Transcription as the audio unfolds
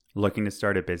Looking to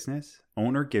start a business?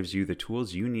 Owner gives you the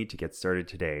tools you need to get started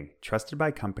today. Trusted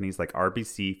by companies like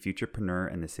RBC, Futurepreneur,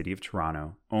 and the City of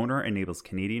Toronto, Owner enables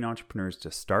Canadian entrepreneurs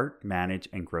to start, manage,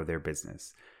 and grow their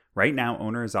business. Right now,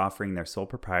 Owner is offering their sole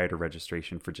proprietor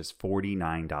registration for just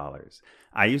 $49.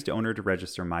 I used Owner to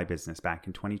register my business back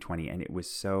in 2020, and it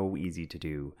was so easy to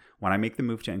do. When I make the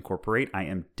move to incorporate, I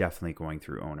am definitely going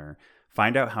through Owner.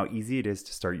 Find out how easy it is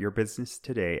to start your business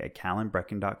today at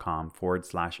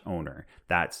callanbrecken.com/owner.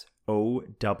 That's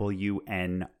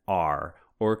OWNR,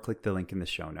 or click the link in the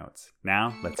show notes.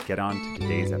 Now, let's get on to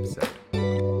today's episode.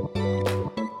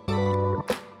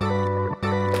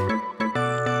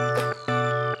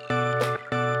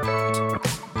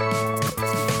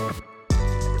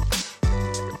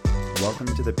 Welcome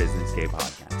to the Business Gay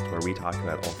Podcast, where we talk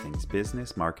about all things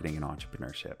business, marketing, and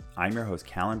entrepreneurship. I'm your host,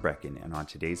 Callan Brecken, and on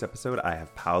today's episode, I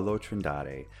have Paulo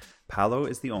Trindade. Paulo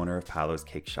is the owner of Paulo's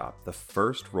Cake Shop, the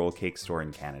first roll cake store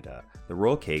in Canada. The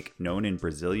roll cake, known in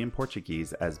Brazilian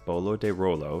Portuguese as bolo de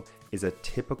rolo, is a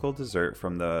typical dessert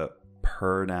from the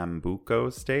Pernambuco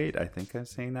state, I think I'm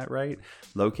saying that right,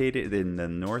 located in the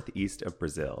northeast of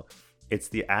Brazil. It's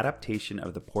the adaptation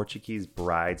of the Portuguese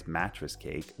bride's mattress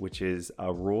cake, which is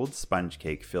a rolled sponge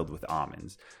cake filled with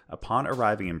almonds. Upon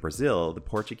arriving in Brazil, the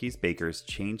Portuguese bakers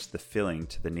changed the filling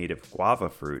to the native guava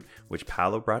fruit, which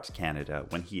Paulo brought to Canada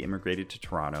when he immigrated to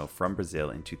Toronto from Brazil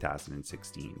in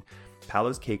 2016.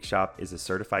 Paulo's Cake Shop is a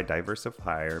certified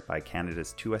diversifier by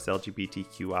Canada's 2S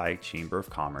LGBTQI Chamber of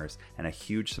Commerce and a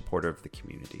huge supporter of the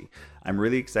community. I'm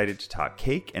really excited to talk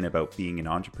cake and about being an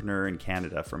entrepreneur in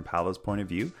Canada from Paulo's point of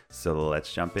view, so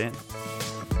let's jump in.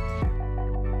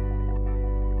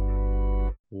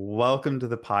 Welcome to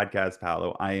the podcast,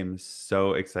 Paulo. I am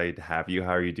so excited to have you.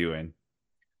 How are you doing?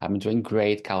 I'm doing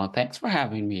great, Callan. Thanks for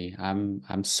having me.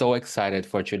 I'm so excited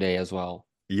for today as well.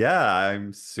 Yeah,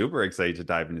 I'm super excited to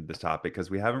dive into this topic because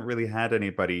we haven't really had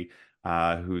anybody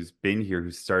who's been here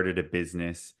who started a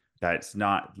business that's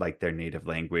not like their native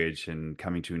language and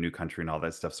coming to a new country and all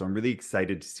that stuff. So I'm really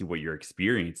excited to see what your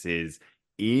experience is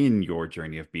in your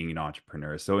journey of being an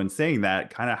entrepreneur. So in saying that,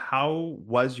 kind of how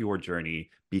was your journey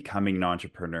becoming an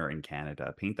entrepreneur in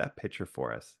Canada? Paint that picture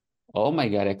for us. Oh my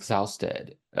God,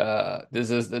 exhausted.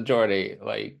 This is the journey.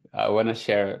 Like I want to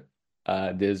share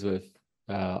this with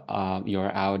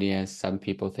your audience. Some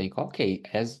people think, okay,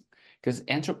 as because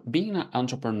being an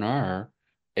entrepreneur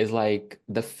is like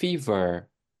the fever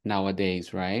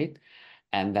nowadays, right?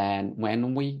 And then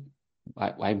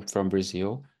I'm from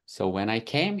Brazil, so when I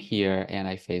came here and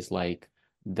I faced like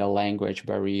the language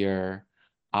barrier,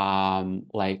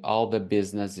 like all the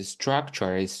business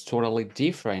structure is totally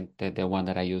different than the one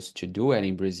that I used to do it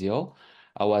in Brazil.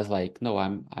 I was like, no,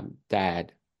 I'm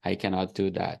dead. I cannot do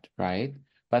that, right?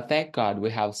 But thank God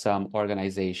we have some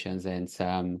organizations and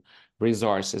some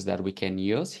resources that we can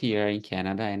use here in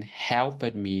Canada and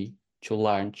helped me to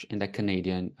launch in the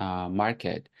Canadian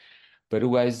market. But it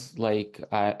was like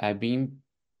I've been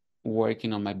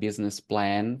working on my business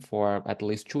plan for at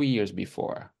least 2 years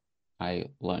before I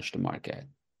launched the market.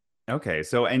 Okay,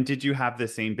 so and did you have the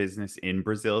same business in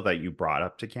Brazil that you brought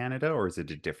up to Canada, or is it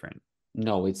a different?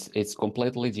 No, it's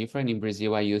completely different. In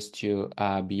Brazil, I used to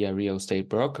be a real estate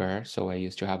broker, so I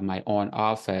used to have my own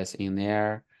office in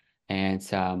there and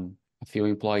a few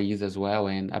employees as well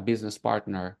and a business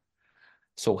partner.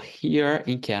 So here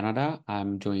in Canada,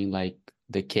 I'm doing like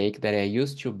the cake that I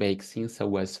used to bake since I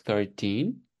was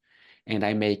 13. And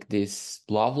I make this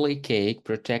lovely cake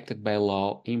protected by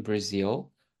law in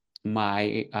Brazil,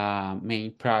 my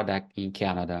main product in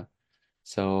Canada.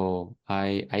 So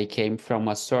I came from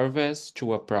a service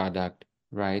to a product,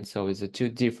 right? So it's a two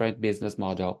different business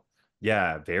model.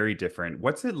 Yeah, very different.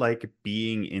 What's it like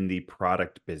being in the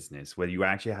product business, where you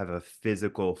actually have a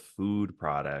physical food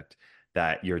product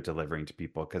that you're delivering to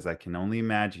people? Because I can only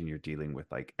imagine you're dealing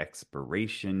with like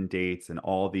expiration dates and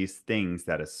all these things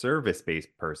that a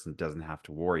service-based person doesn't have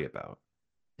to worry about.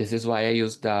 This is why I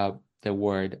use the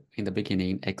word in the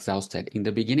beginning, exhausted. In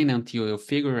the beginning, until you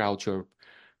figure out your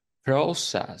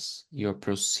process, your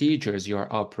procedures,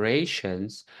 your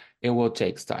operations, it will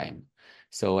take time.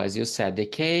 So as you said, the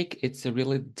cake, it's a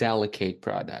really delicate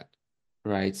product,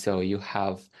 right? So you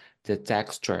have the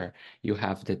texture, you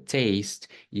have the taste,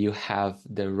 you have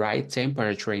the right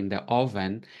temperature in the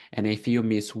oven, and if you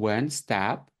miss one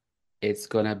step, it's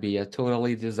gonna be a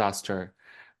totally disaster,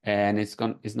 and it's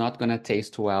not gonna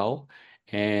taste well,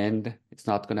 and it's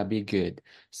not gonna be good.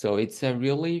 So it's a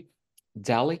really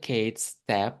delicate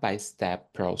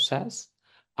step-by-step process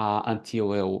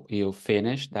until you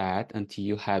finish that, until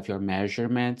you have your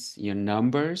measurements, your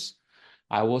numbers.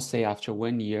 I will say after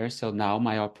 1 year, so now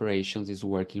my operations is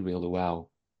working really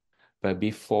well. But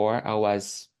before I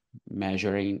was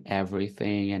measuring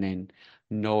everything, and then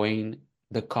knowing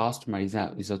the customer is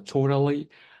a totally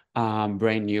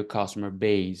brand new customer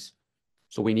base.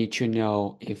 So we need to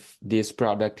know if this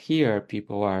product here,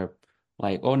 people are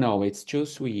like, oh no, it's too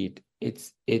sweet.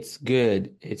 It's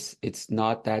good. It's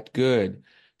not that good.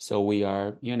 So we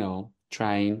are,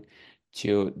 trying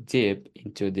to dip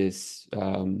into this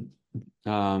um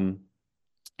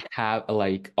have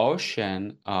like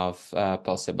ocean of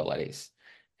possibilities,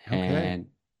 Okay.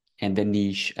 and the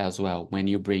niche as well. When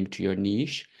you bring to your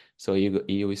niche, so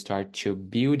you start to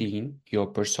building your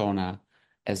persona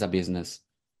as a business.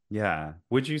 Yeah.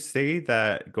 Would you say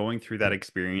that going through that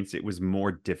experience, it was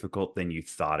more difficult than you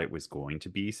thought it was going to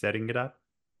be setting it up?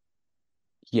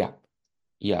 Yeah,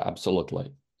 yeah,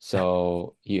 absolutely.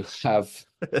 So you have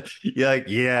You're like,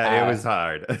 yeah, it uh was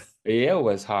hard. it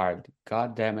was hard.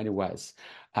 God damn it, it was.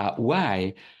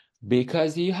 Why?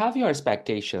 Because you have your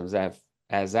expectations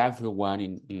as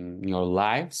everyone in your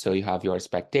life. So you have your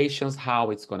expectations,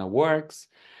 how it's gonna work.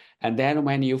 And then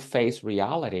when you face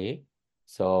reality,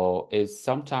 so it's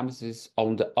sometimes it's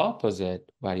on the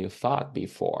opposite what you thought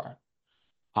before.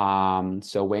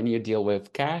 So when you deal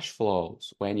with cash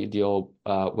flows, when you deal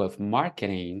with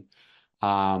marketing,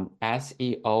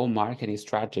 SEO marketing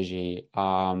strategy,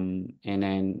 and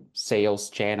then sales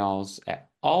channels,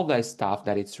 all that stuff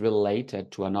that it's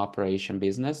related to an operation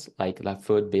business, like the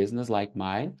food business like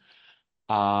mine.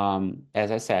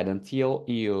 As I said, until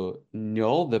you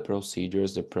know the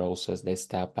procedures, the process, the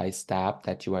step by step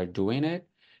that you are doing it,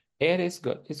 it is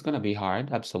good. It's gonna be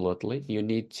hard, absolutely. You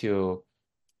need to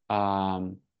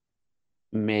um,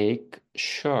 make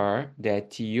sure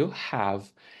that you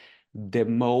have the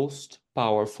most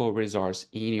powerful resource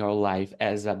in your life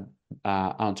as a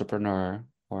entrepreneur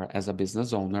or as a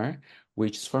business owner,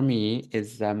 which for me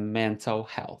is the mental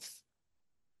health.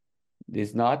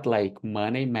 It's not like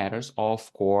money matters,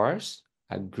 of course,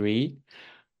 agree,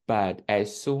 but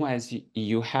as soon as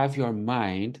you have your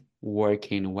mind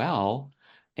working well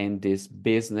in this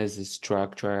business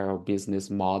structure or business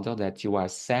model that you are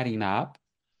setting up,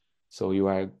 so you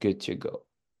are good to go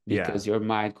Yeah, because your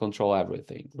mind control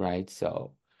everything, right?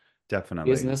 So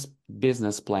definitely.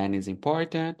 business plan is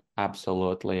important.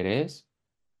 Absolutely it is.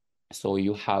 So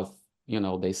you have,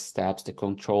 the steps, the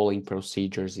controlling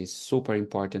procedures is super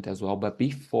important as well. But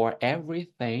before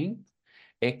everything,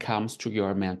 it comes to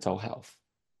your mental health.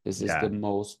 This is the Yeah.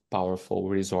 most powerful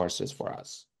resources for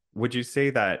us. Would you say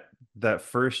that that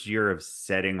first year of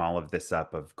setting all of this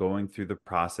up, of going through the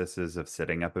processes of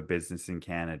setting up a business in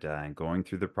Canada and going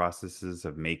through the processes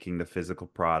of making the physical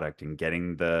product and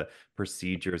getting the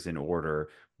procedures in order,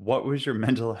 what was your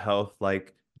mental health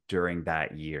like during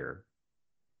that year?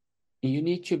 You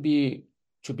need to be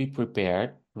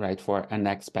prepared, right, for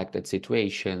unexpected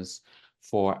situations,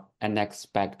 for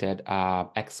unexpected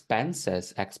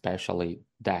expenses, especially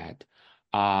that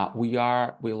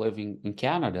we live in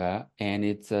Canada, and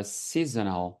it's a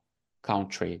seasonal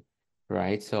country,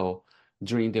 right? So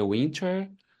during the winter,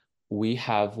 we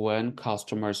have when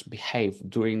customers behave.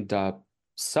 During the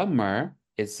summer,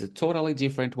 it's totally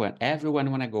different when everyone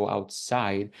want to go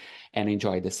outside and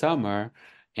enjoy the summer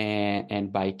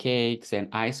and buy cakes and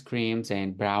ice creams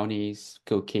and brownies,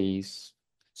 cookies.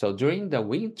 So during the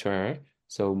winter,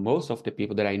 so most of the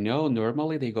people that I know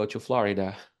normally they go to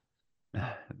Florida.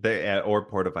 Or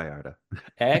Puerto Vallarta.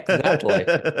 Exactly.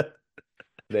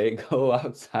 They go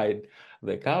outside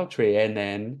the country, and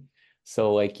then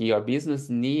so like your business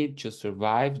need to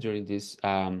survive during this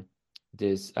moment,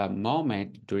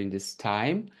 during this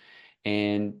time,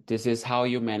 and this is how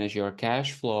you manage your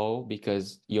cash flow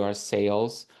because your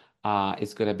sales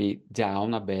is going to be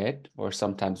down a bit or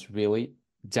sometimes really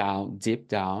down, deep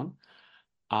down.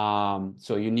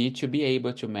 So you need to be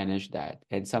able to manage that,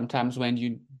 and sometimes when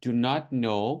you do not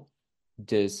know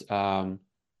this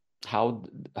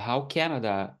how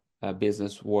Canada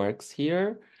business works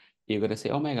here, you're gonna say,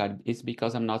 "Oh my God, it's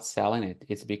because I'm not selling it.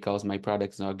 It's because my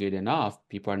product's not good enough.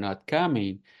 People are not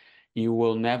coming." You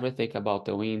will never think about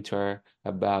the winter,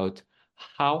 about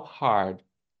how hard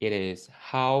it is,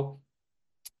 how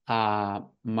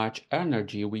much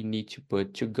energy we need to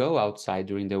put to go outside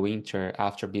during the winter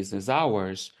after business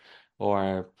hours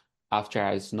or after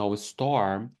a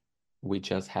snowstorm. We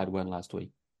just had one last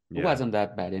week. It Yeah. wasn't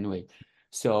that bad anyway.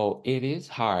 So it is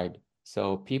hard.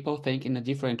 So people think in a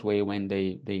different way when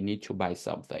they need to buy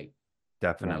something, right?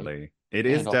 Definitely. It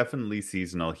is And definitely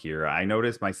seasonal here. I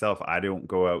notice myself, I don't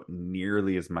go out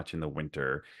nearly as much in the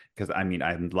winter because I mean,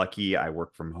 I'm lucky I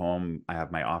work from home. I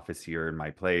have my office here in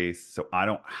my place, so I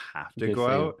don't have to good go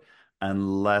for you. out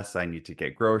unless I need to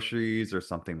get groceries or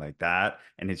something like that.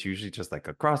 And it's usually just like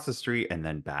across the street and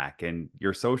then back. And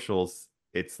your socials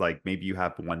it's like maybe you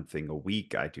have one thing a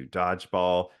week. I do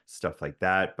dodgeball, stuff like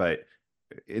that. But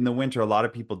in the winter, a lot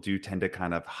of people do tend to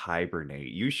kind of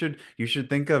hibernate. You should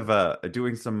think of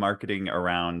doing some marketing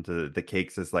around the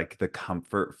cakes as like the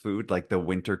comfort food, like the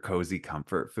winter cozy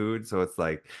comfort food. So it's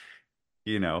like,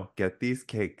 get these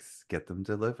cakes, get them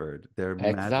delivered. They're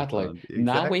Exactly. magical.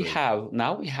 Now we Exactly. have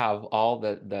now we have all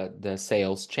the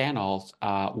sales channels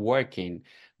working,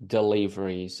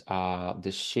 deliveries,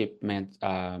 the shipment,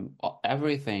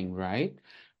 everything, right?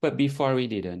 But before we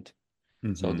didn't.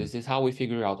 So Hmm. this is how we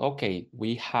figure out, okay,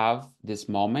 we have this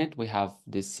moment, we have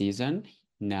this season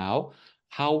now,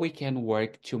 how we can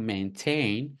work to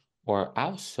maintain or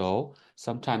also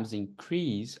sometimes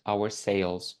increase our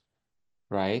sales,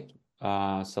 right?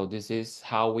 So this is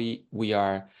how we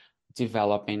are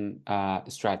developing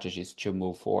strategies to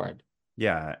move forward.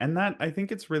 Yeah, and that I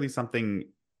think it's really something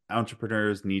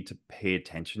entrepreneurs need to pay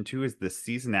attention to is the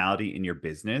seasonality in your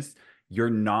business. You're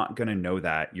not going to know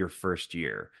that your first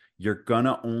year. You're going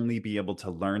to only be able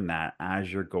to learn that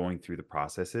as you're going through the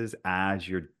processes, as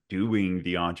you're doing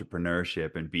the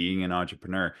entrepreneurship and being an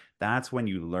entrepreneur. That's when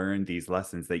you learn these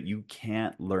lessons that you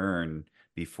can't learn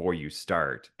before you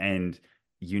start. And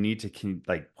you need to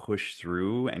like push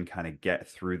through and kind of get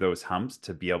through those humps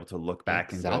to be able to look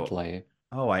back and go, Exactly.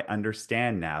 oh, I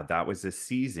understand now. That was a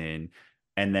season.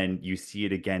 And then you see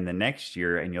it again the next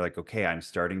year, and you're like, okay, I'm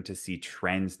starting to see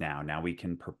trends now. Now we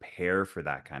can prepare for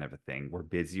that kind of a thing. We're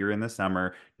busier in the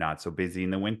summer, not so busy in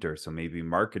the winter. So maybe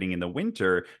marketing in the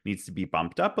winter needs to be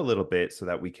bumped up a little bit so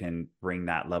that we can bring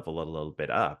that level a little bit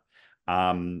up.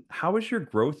 How has your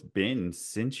growth been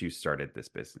since you started this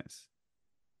business?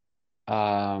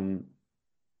 Um,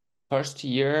 First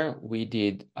year we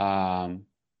did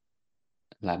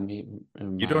let me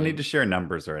You don't need remind. to share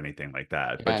numbers or anything like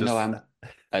that, but Yeah, no, just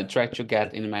I try to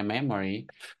get in my memory.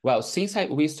 Well, since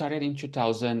we started in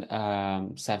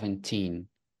 2017,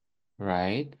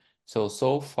 right?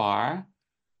 So far,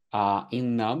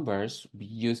 in numbers, we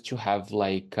used to have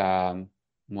like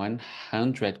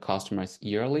 100 customers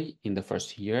yearly in the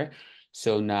first year.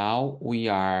 So now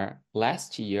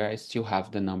last year, I still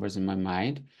have the numbers in my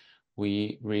mind.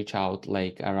 We reach out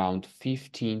like around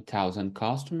 15,000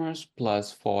 customers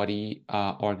plus 40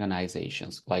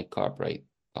 organizations, like corporate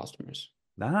customers.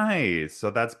 nice. So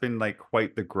that's been like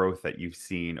quite the growth that you've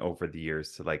seen over the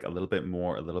years to like a little bit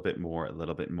more, a little bit more, a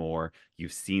little bit more.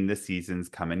 You've seen the seasons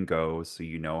come and go, so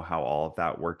you know how all of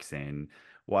that works in.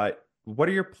 What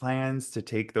are your plans to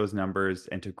take those numbers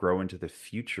and to grow into the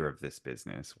future of this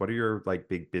business? What are your like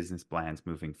big business plans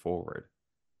moving forward?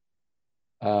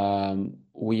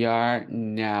 We are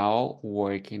now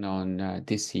working on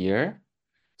this year.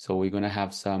 So we're going to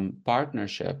have some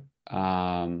partnership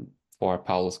for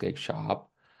Paulo's Cake Shop.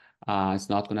 It's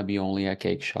not going to be only a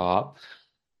cake shop.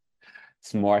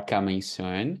 It's more coming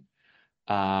soon.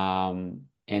 And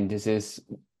this is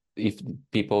if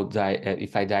people die,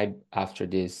 if I die after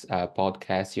this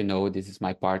podcast, this is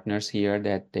my partners here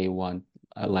that they want,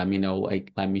 let me know,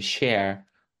 like, let me share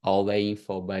all the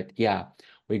info. But yeah,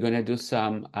 we're gonna do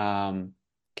some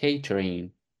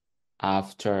catering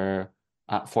after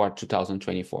for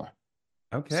 2024.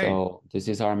 Okay. So this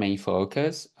is our main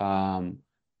focus.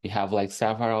 We have like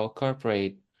several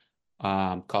corporate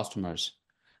customers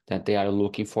that they are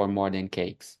looking for more than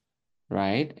cakes,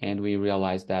 right? And we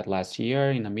realized that last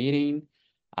year in a meeting,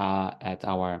 at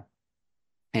our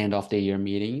end of the year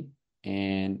meeting,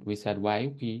 and we said,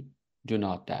 why we do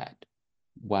not that?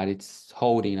 What it's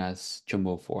holding us to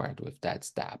move forward with that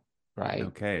step, right?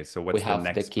 Okay. So We what's the have the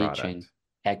next kitchen, product?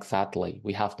 exactly.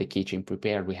 We have the kitchen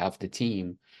prepared, we have the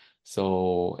team.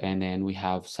 So, and then we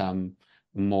have some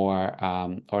more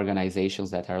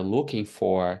organizations that are looking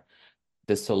for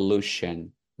the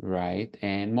solution, right?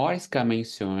 And more is coming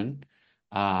soon.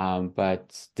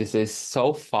 But this is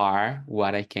so far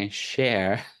what I can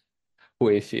share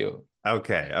with you.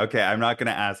 Okay, okay. I'm not going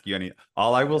to ask you any.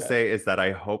 All I will say is that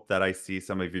I hope that I see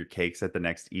some of your cakes at the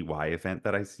next EY event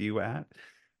that I see you at.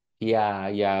 Yeah,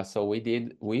 yeah. So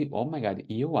oh my God,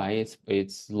 EY,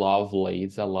 it's lovely.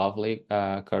 It's a lovely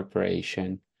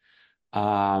corporation.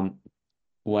 Um,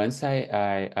 Once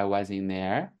I was in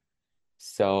there,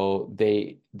 so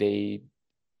they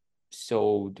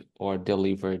sold or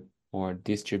delivered or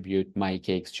distribute my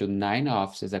cakes to 9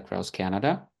 offices across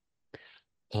Canada.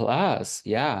 Plus,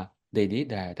 yeah, they did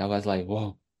that. I was like,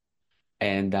 whoa.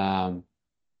 And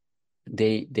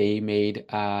they made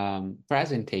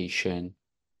presentation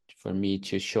for me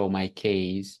to show my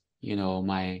case,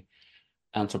 my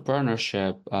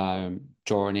entrepreneurship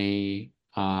journey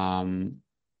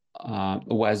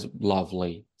was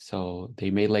lovely. So they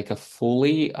made like a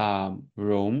fully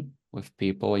room with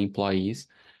people, employees,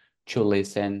 to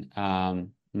listen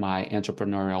my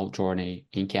entrepreneurial journey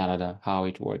in Canada, how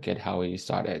it worked, how it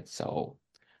started, so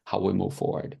how we move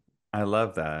forward. I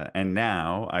love that. And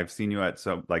now I've seen you at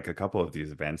like a couple of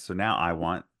these events. So now I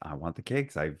want the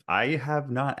cakes. I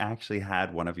have not actually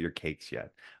had one of your cakes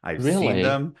yet. I've seen Really?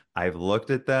 them, I've looked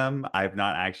at them. I've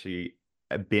not actually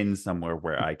been somewhere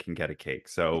where I can get a cake.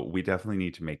 So we definitely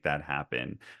need to make that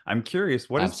happen. I'm curious,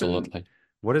 Absolutely.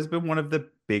 what has been one of the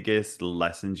biggest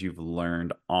lessons you've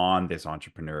learned on this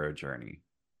entrepreneurial journey?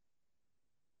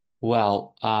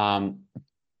 Well,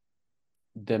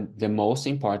 the most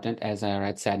important, as I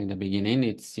already said in the beginning,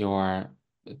 it's your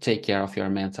take care of your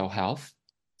mental health.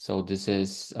 So this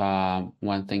is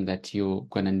one thing that you're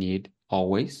gonna need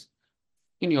always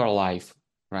in your life,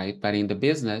 right? But in the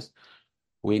business,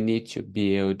 we need to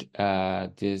build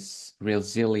this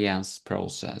resilience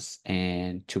process,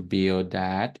 and to build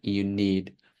that, you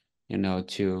need,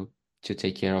 to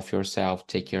take care of yourself,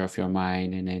 take care of your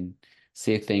mind, and then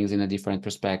see things in a different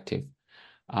perspective.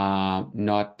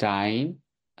 Not dying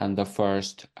on the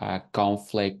first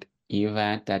conflict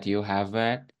event that you have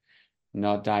it,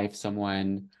 not die if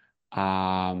someone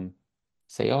um,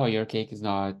 say, "Oh, your cake is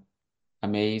not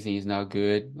amazing, it's not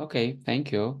good." Okay,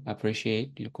 thank you.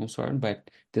 Appreciate your concern, but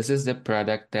this is the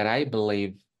product that I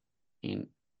believe in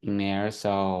in there,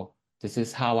 so this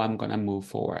is how I'm gonna move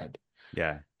forward.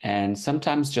 Yeah, And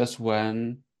sometimes just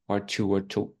one or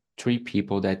two, three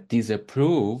people that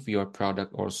disapprove your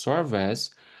product or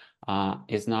service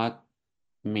is not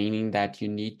meaning that you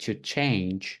need to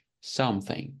change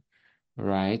something,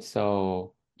 right?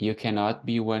 So you cannot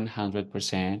be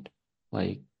 100%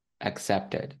 like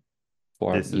accepted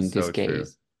for this is in this so true.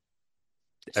 case.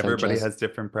 So Everybody just, has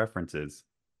different preferences.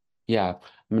 yeah,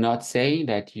 I'm not saying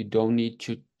that you don't need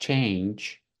to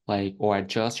change like or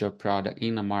adjust your product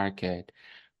in the market.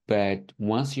 But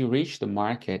once you reach the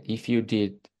market, if you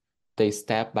did the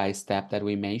step by step that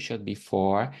we mentioned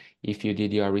before, if you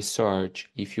did your research,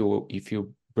 if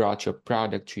you brought your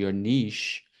product to your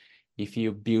niche, if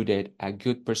you built a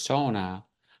good persona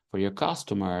for your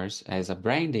customers as a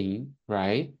branding,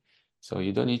 right? So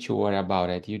you don't need to worry about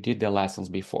it. You did the lessons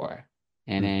before.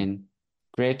 And Mhm. then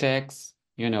critics,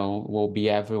 will be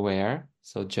everywhere.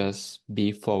 So just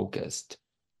be focused.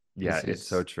 Yeah, This it's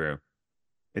so is true.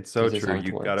 It's so this is true. how it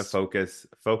You've got to works.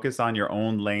 focus on your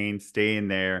own lane, stay in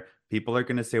there. People are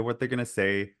going to say what they're going to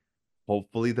say.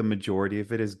 Hopefully, the majority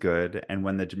of it is good. And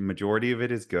when the majority of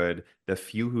it is good, the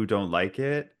few who don't like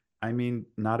it, I mean,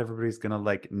 not everybody's going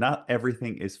to not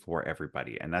everything is for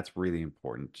everybody. And that's really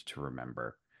important to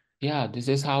remember. Yeah, this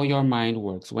is how your mind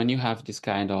works. When you have this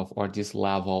kind of or this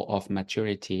level of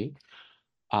maturity,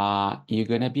 you're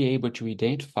gonna be able to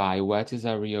identify what is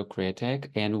a real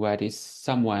critic and what is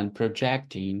someone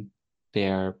projecting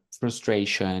their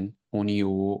frustration on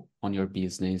you, on your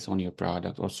business, on your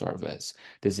product or service.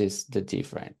 This is the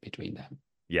difference between them.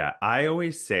 Yeah, I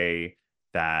always say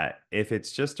that if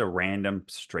it's just a random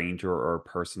stranger or a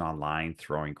person online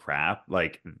throwing crap,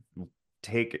 like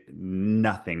take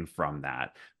nothing from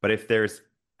that. But if there's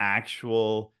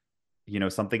actual,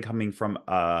 something coming from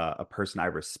a person I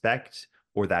respect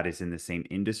or that is in the same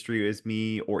industry as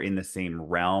me or in the same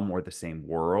realm or the same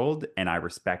world, and I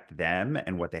respect them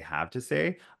and what they have to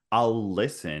say, I'll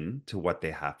listen to what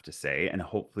they have to say. And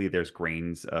hopefully there's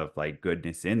grains of like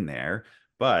goodness in there.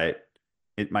 But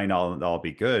it might not all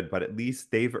be good, but at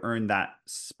least they've earned that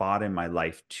spot in my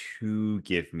life to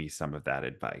give me some of that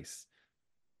advice.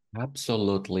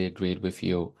 Absolutely agreed with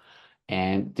you.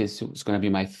 And this is going to be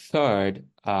my third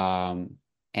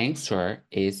answer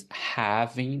is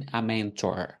having a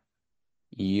mentor.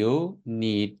 You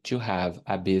need to have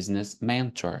a business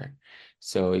mentor.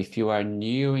 So if you are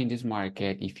new in this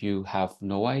market, if you have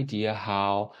no idea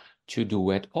how to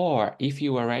do it, or if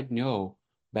you already know,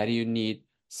 but you need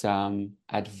some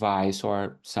advice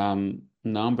or some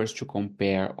numbers to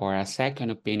compare or a second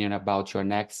opinion about your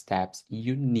next steps,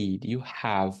 you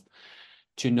have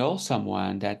to know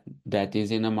someone that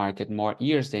is in the market more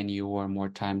years than you or more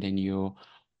time than you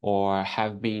or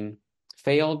have been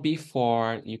failed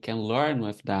before. You can learn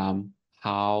with them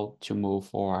how to move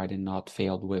forward and not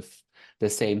failed with the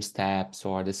same steps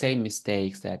or the same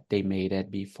mistakes that they made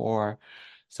it before.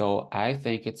 So I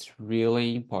think it's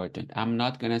really important. I'm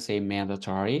not gonna say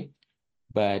mandatory,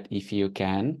 but if you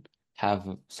can have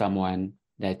someone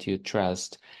that you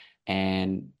trust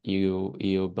and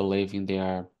you believe in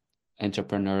their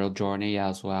entrepreneurial journey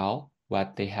as well,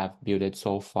 what they have built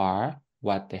so far,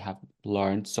 what they have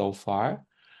learned so far.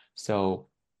 So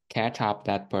catch up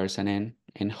that person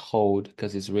and hold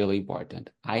because it's really important.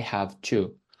 I have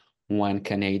two, one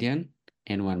Canadian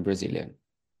and one Brazilian.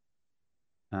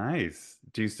 Nice.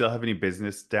 Do you still have any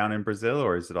business down in Brazil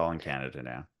or is it all in Canada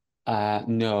now?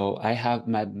 No, I have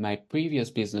my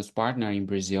previous business partner in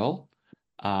Brazil.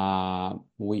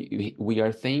 We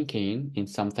are thinking in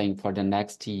something for the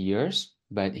next years,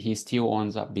 but he still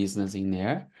owns a business in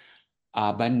there.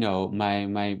 But no,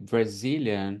 my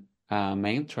Brazilian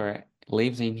mentor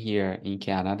lives in here in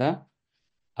Canada,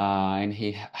 and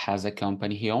he has a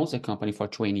company. He owns a company for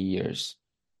 20 years.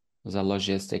 It's a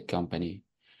logistic company.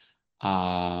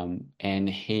 And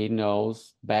he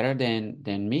knows better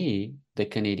than me the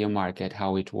Canadian market,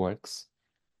 how it works.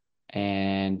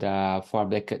 And for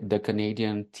the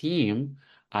Canadian team,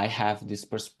 I have this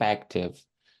perspective.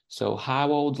 So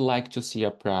how I would like to see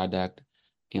a product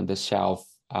in the shelf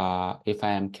if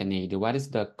I am Canadian. What is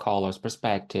the colors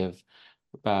perspective?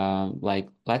 Like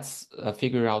let's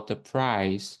figure out the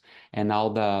price and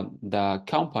all the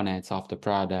components of the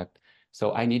product.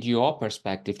 So I need your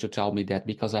perspective to tell me that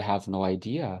because I have no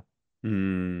idea,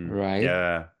 right?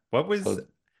 Yeah. What was So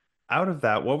out of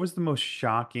that, what was the most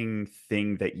shocking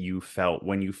thing that you felt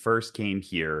when you first came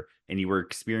here and you were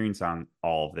experiencing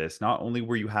all of this? Not only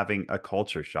were you having a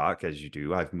culture shock, as you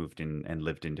do, I've moved in and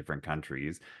lived in different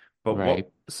countries, but what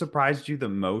right. surprised you the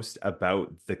most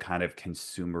about the kind of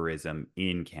consumerism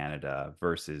in Canada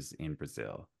versus in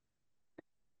Brazil?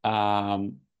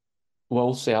 Um,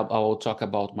 well, say I will talk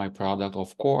about my product,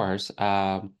 of course.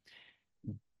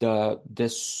 The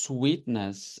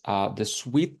sweetness, the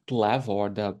sweet level, or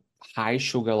the high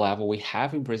sugar level we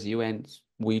have in Brazil, and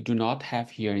we do not have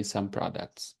here in some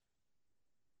products,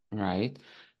 right?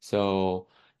 So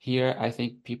here, I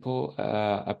think people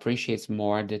appreciates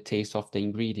more the taste of the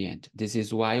ingredient. This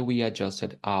is why we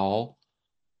adjusted our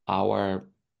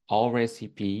all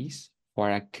recipes for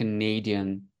a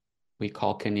Canadian, we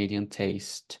call Canadian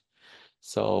taste.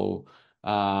 So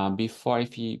before,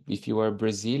 if you are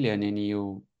Brazilian and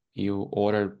you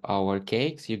order our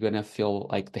cakes, you're gonna feel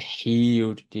like the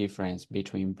huge difference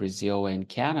between Brazil and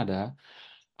Canada.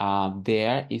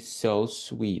 There is so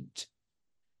sweet.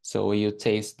 So you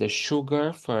taste the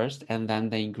sugar first and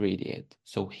then the ingredient.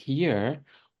 So here,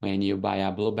 when you buy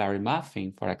a blueberry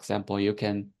muffin, for example, you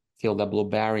can feel the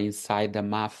blueberry inside the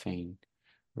muffin,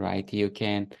 right? You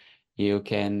can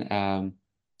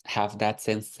have that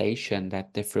sensation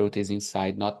that the fruit is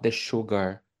inside, not the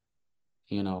sugar,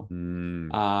 you know.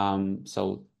 Mm.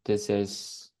 So this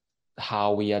is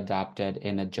how we adapted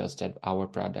and adjusted our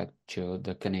product to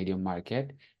the Canadian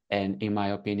market. And in my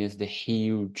opinion, is the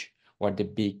huge or the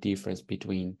big difference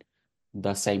between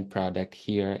the same product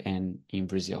here and in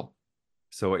Brazil.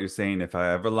 So what you're saying, if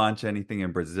I ever launch anything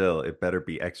in Brazil, it better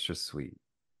be extra sweet.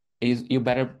 Is you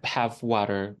better have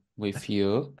water with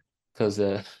you because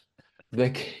the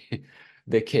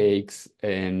the cakes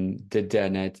and the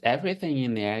donuts, everything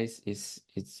in there is it's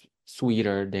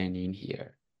sweeter than in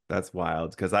here. That's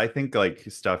wild because I think like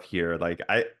stuff here, like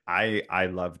I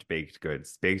loved baked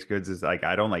goods. Baked goods is like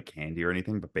I don't like candy or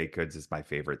anything, but baked goods is my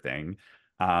favorite thing.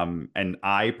 And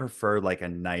I prefer like a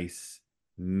nice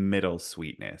middle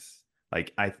sweetness.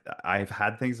 Like I've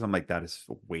had things I'm like that is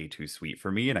way too sweet for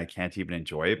me and I can't even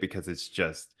enjoy it because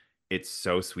it's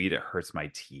so sweet it hurts my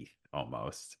teeth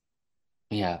almost.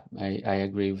 Yeah, I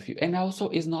agree with you. And also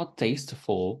it's not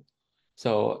tasteful.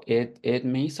 So it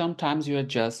means sometimes you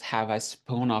just have a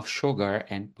spoon of sugar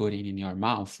and put it in your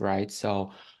mouth, right?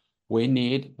 So we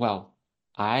need, well,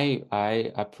 I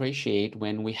appreciate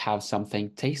when we have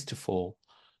something tasteful,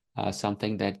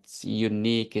 something that's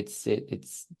unique.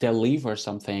 It's deliver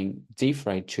something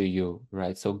different to you,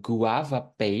 right? So guava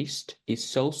paste is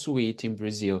so sweet in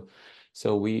Brazil.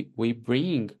 So we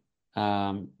bring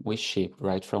we ship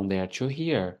right from there to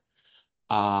here.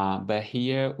 But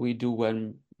here we do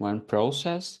one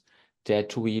process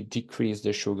that we decrease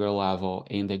the sugar level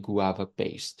in the guava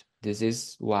paste. This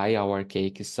is why our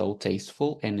cake is so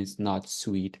tasteful and it's not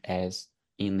sweet as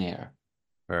in there.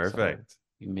 So Perfect.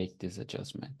 we make this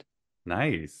adjustment.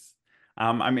 Nice.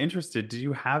 I'm interested. Did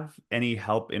you have any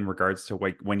help in regards to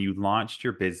like when you launched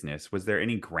your business? Was there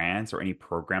any grants or any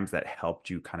programs that helped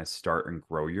you kind of start and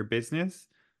grow your business?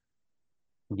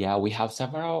 Yeah, we have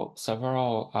several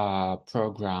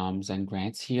programs and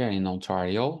grants here in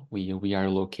Ontario. We are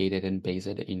located and based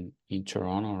in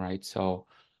Toronto, right? So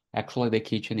actually the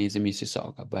kitchen is in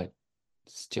Mississauga, but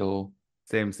still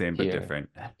Same, but here. different.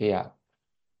 Yeah.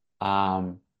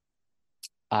 Um,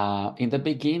 in the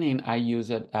beginning, I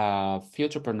used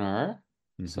Futurepreneur,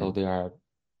 so Hmm. they are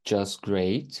just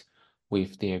great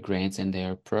with their grants and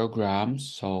their programs.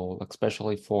 So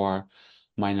especially for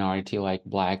minority like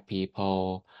Black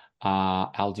people,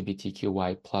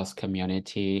 LGBTQI plus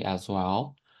community as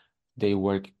well, they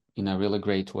work in a really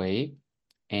great way.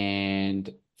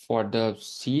 And for the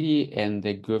city and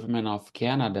the government of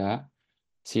Canada,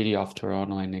 City of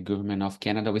Toronto and the government of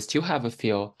Canada, we still have a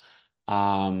few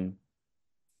um,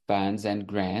 funds and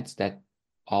grants that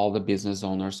all the business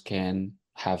owners can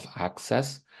have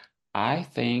access. I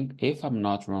think, if I'm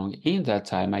not wrong, in that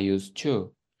time I used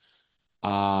two.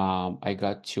 I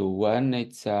got two. One,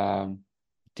 it's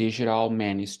digital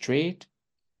main street,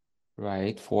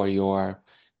 right, for your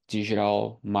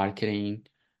digital marketing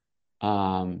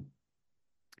um,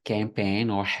 campaign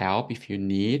or help if you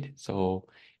need. So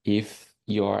if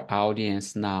your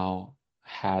audience now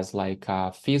has like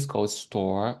a physical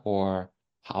store, or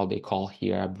how they call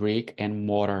here a brick and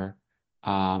mortar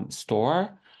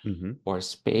store Mm-hmm. or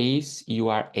space, you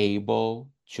are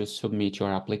able to submit your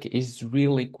application. It's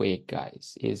really quick,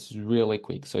 guys. It's really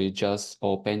quick. So you just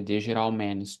open Digital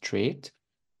Main Street,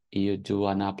 you do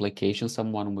an application,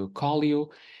 someone will call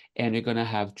you, and you're gonna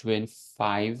have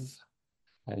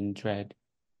 2,500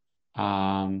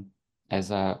 um,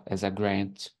 as a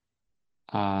grant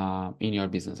in your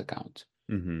business account.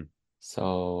 Mm-hmm.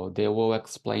 So they will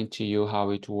explain to you how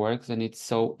it works, and it's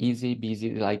so easy,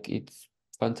 busy, like it's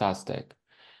fantastic.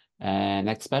 And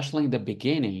especially in the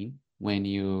beginning, when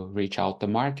you reach out the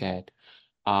market,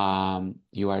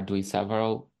 you are doing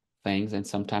several things, and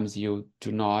sometimes you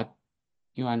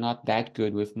are not that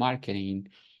good with marketing,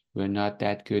 you're not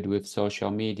that good with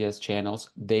social medias channels.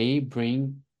 They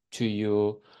bring to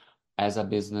you as a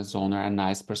business owner a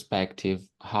nice perspective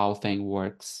how thing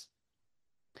works,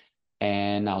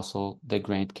 and also the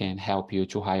grant can help you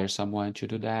to hire someone to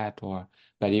do that, or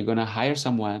but you're gonna hire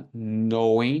someone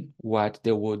knowing what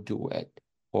they would do it,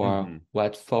 or Mm-hmm.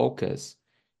 what focus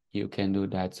you can do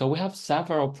that. So we have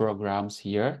several programs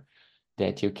here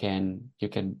that you can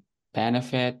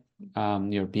benefit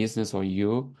your business or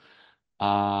you.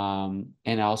 And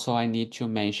also I need to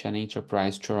mention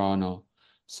Enterprise Toronto.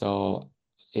 So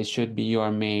it should be your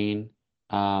main,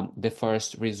 the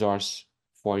first resource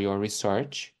for your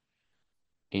research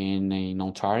in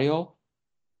Ontario.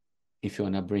 If you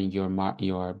want to bring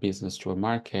your business to a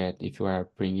market, if you are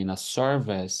bringing a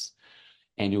service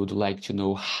and you would like to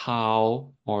know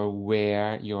how or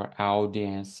where your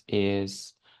audience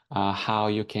is, how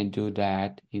you can do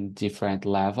that in different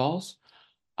levels,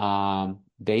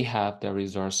 they have the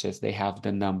resources, they have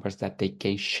the numbers that they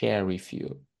can share with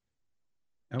you.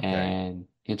 Okay. And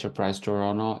Enterprise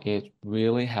Toronto, it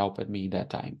really helped me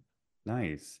that time.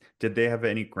 Nice. Did they have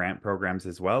any grant programs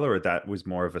as well, or that was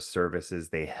more of a services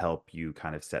they help you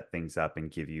kind of set things up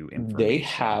and give you They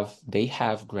information?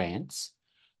 have grants.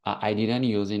 I didn't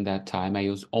use in that time. I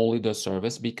used only the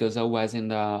service because I was in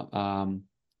the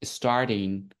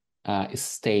starting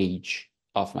stage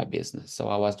of my business. So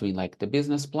I was doing like the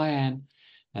business plan,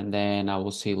 and then I will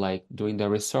see like doing the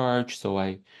research. So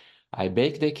I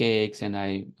baked the cakes, and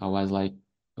I was like,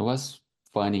 it was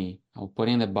funny. I'll put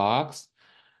in the box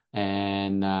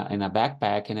and in a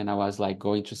backpack, and then I was like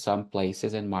going to some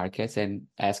places and markets and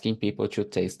asking people to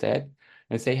taste it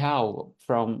and say how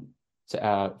from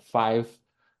 5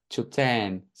 to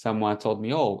 10. Someone told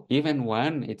me, oh, even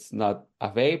when it's not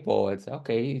available, it's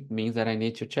okay. It means that I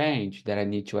need to change, that I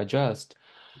need to adjust.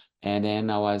 And then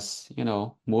I was,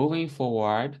 moving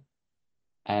forward.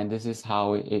 And this is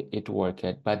how it worked.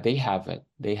 But they have it.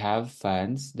 They have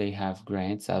funds, they have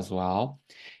grants as well.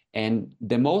 And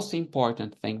the most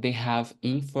important thing, they have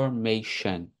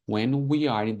information. When we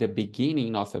are in the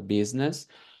beginning of a business,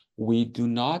 we do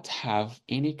not have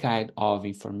any kind of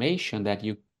information that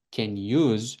you can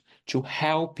use to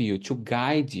help you, to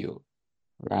guide you,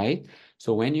 right?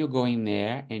 So when you go in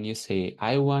there and you say,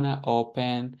 I want to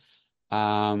open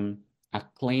um, a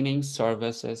cleaning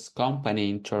services company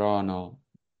in Toronto,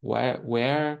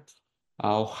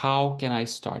 how can I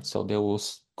start? So they will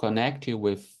connect you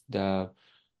with the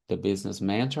business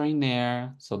mentoring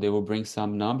there. So they will bring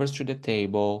some numbers to the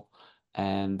table,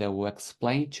 and they will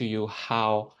explain to you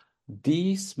how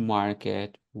this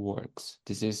market works.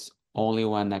 This is only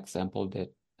one example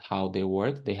that how they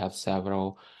work. They have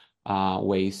several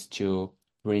ways to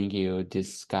bring you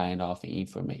this kind of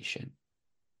information.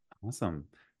 Awesome.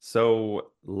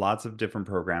 So lots of different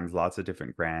programs, lots of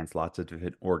different grants, lots of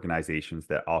different organizations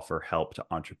that offer help to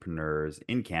entrepreneurs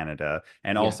in Canada.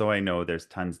 And Yeah. also I know there's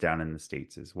tons down in the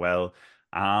States as well.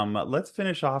 Let's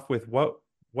finish off with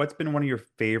what's been one of your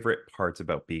favorite parts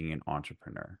about being an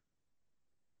entrepreneur?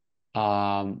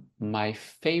 My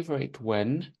favorite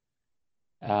one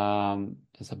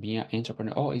as a being an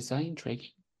entrepreneur. Oh, it's an intriguing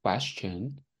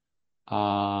question.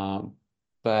 Um,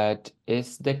 but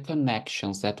it's the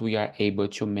connections that we are able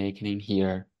to make in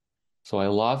here. So I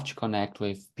love to connect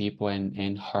with people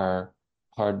and her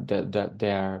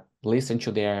their listen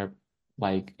to their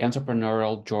like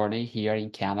entrepreneurial journey here in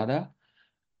Canada.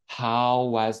 How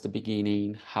was the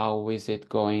beginning? How is it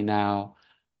going now?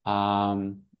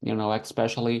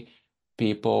 Especially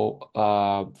people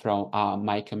from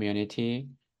my community,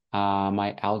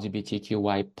 my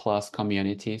LGBTQI plus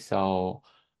community. So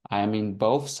I'm in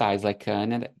both sides, like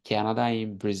Canada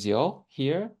and Brazil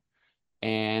here.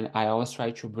 And I always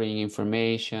try to bring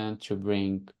information, to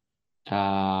bring,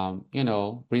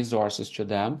 resources to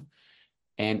them.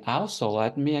 And also,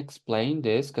 let me explain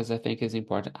this because I think it's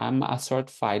important. I'm a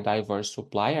certified diverse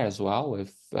supplier as well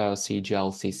with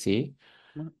CGLCC,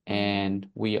 and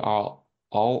we all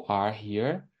are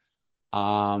here.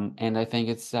 And I think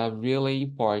it's a really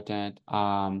important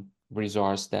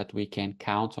resource that we can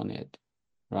count on it,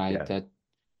 right? Yeah. That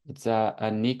it's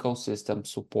an ecosystem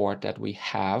support that we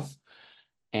have,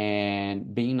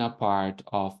 and being a part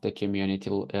of the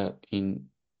community in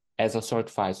as a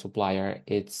certified supplier,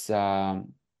 it's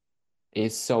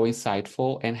is so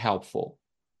insightful and helpful,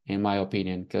 in my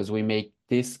opinion, because we make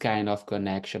this kind of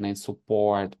connection and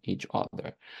support each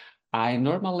other. I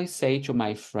normally say to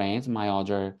my friends, my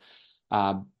other,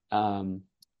 uh, um,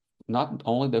 not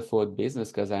only the food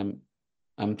business, because I'm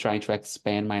trying to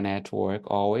expand my network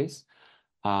always,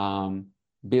 um,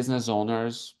 business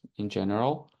owners in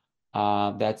general,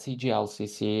 that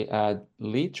CGLCC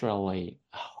literally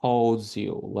holds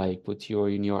you, like put you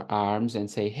in your arms and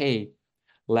say, hey,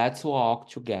 let's walk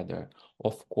together.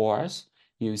 Of course,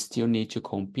 you still need to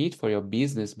compete for your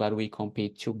business, but we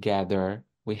compete together.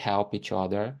 We help each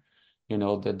other.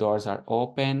 The doors are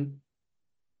open,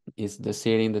 is the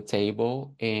seat in the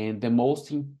table. And the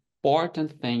most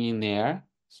important thing in there,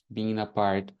 being a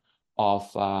part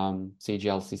of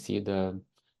CGLCC, the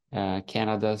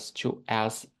Canada's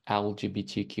 2S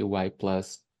LGBTQI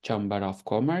plus Chamber of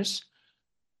Commerce,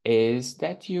 is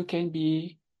that you can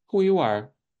be who you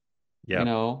are, you Yep.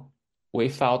 know,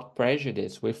 without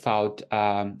prejudice, without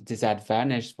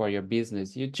disadvantage for your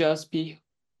business. You just be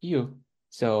you.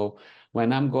 So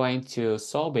when I'm going to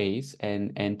Sobeys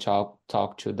and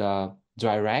talk to the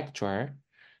director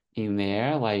in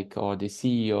there, like, or the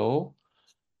CEO,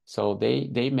 so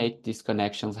they make these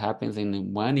connections happens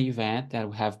in one event that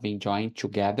we have been joined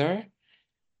together,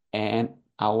 and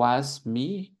I was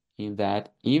me in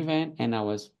that event, and I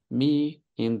was me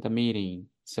in the meeting.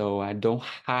 So I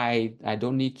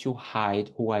don't need to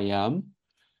hide who I am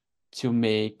to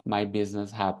make my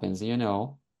business happen.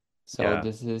 So Yeah.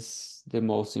 this is the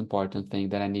most important thing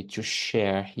that I need to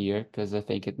share here because I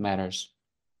think it matters.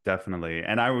 Definitely.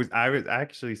 And I would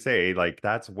actually say like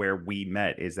that's where we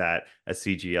met is at a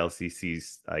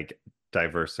CGLCC's like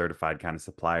diverse certified kind of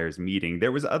suppliers meeting.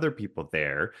 There was other people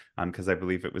there because I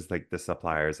believe it was like the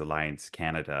Suppliers Alliance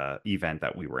Canada event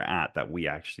that we were at that we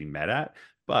actually met at.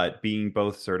 But being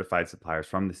both certified suppliers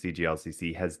from the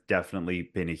CGLCC has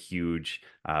definitely been a huge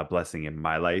blessing in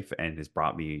my life and has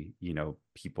brought me,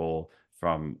 people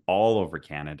from all over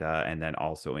Canada and then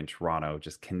also in Toronto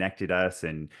just connected us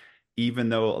and even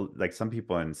though like some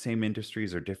people in same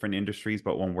industries or different industries,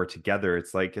 but when we're together,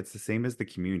 it's like it's the same as the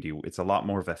community. It's a lot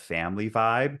more of a family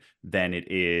vibe than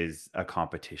it is a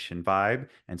competition vibe.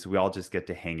 And so we all just get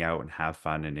to hang out and have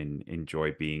fun and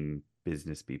enjoy being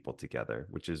business people together,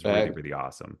 which is really, Uh, really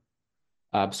awesome.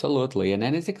 Absolutely. And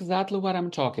that is exactly what I'm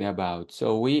talking about.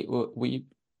 So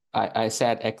I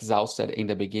said exhausted in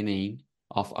the beginning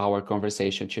of our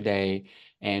conversation today,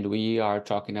 and we are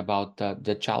talking about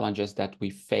the challenges that we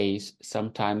face.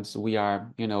 Sometimes we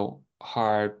are,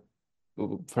 hard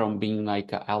from being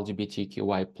like a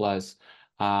LGBTQI plus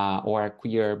or a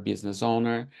queer business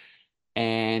owner,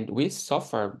 and we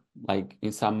suffer like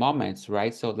in some moments,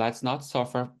 right? So let's not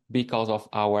suffer because of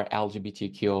our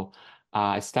LGBTQ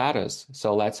status.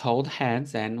 So let's hold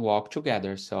hands and walk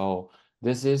together. So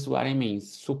this is what I mean,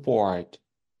 support,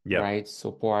 Yep. right?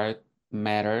 Support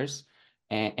matters,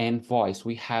 and voice.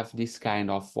 We have this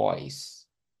kind of voice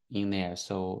in there.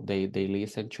 So they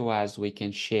listen to us. We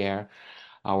can share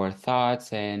our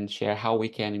thoughts and share how we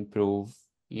can improve,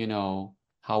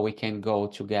 how we can go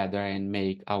together and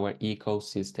make our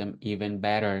ecosystem even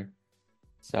better.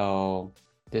 So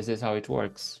this is how it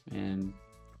works. And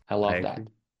I I love agree. that.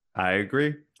 I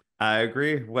agree. I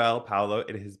agree. Well, Paolo,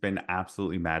 it has been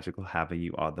absolutely magical having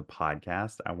you on the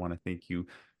podcast. I want to thank you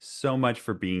so much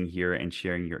for being here and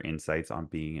sharing your insights on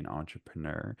being an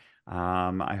entrepreneur.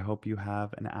 I hope you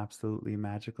have an absolutely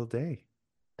magical day.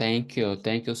 Thank you.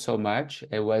 Thank you so much.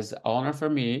 It was an honor for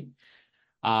me.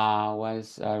 I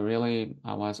was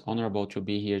honorable to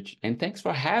be here. And thanks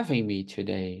for having me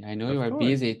today. I know you Of are course.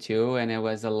 busy too, and it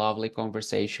was a lovely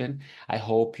conversation. I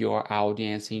hope your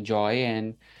audience enjoy,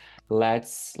 and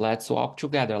let's walk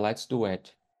together. Let's do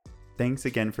it. Thanks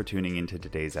again for tuning into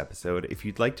today's episode. If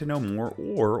you'd like to know more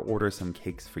or order some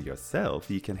cakes for yourself,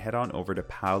 you can head on over to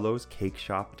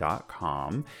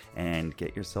paoloscakeshop.com and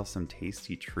get yourself some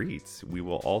tasty treats. We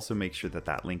will also make sure that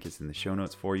that link is in the show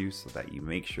notes for you so that you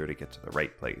make sure to get to the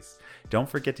right place. Don't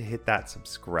forget to hit that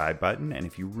subscribe button, and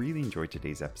if you really enjoyed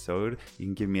today's episode, you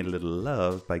can give me a little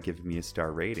love by giving me a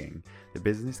star rating. The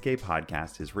Business Gay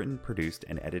podcast is written, produced,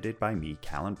 and edited by me,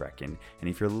 Callan Brecken, and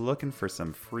if you're looking for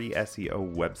some free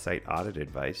SEO website audit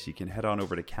advice, you can head on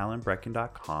over to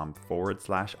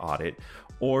callanbrecken.com/audit,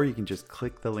 or you can just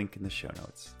click the link in the show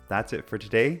notes. That's it for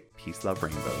today. Peace, love,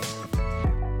 rainbows.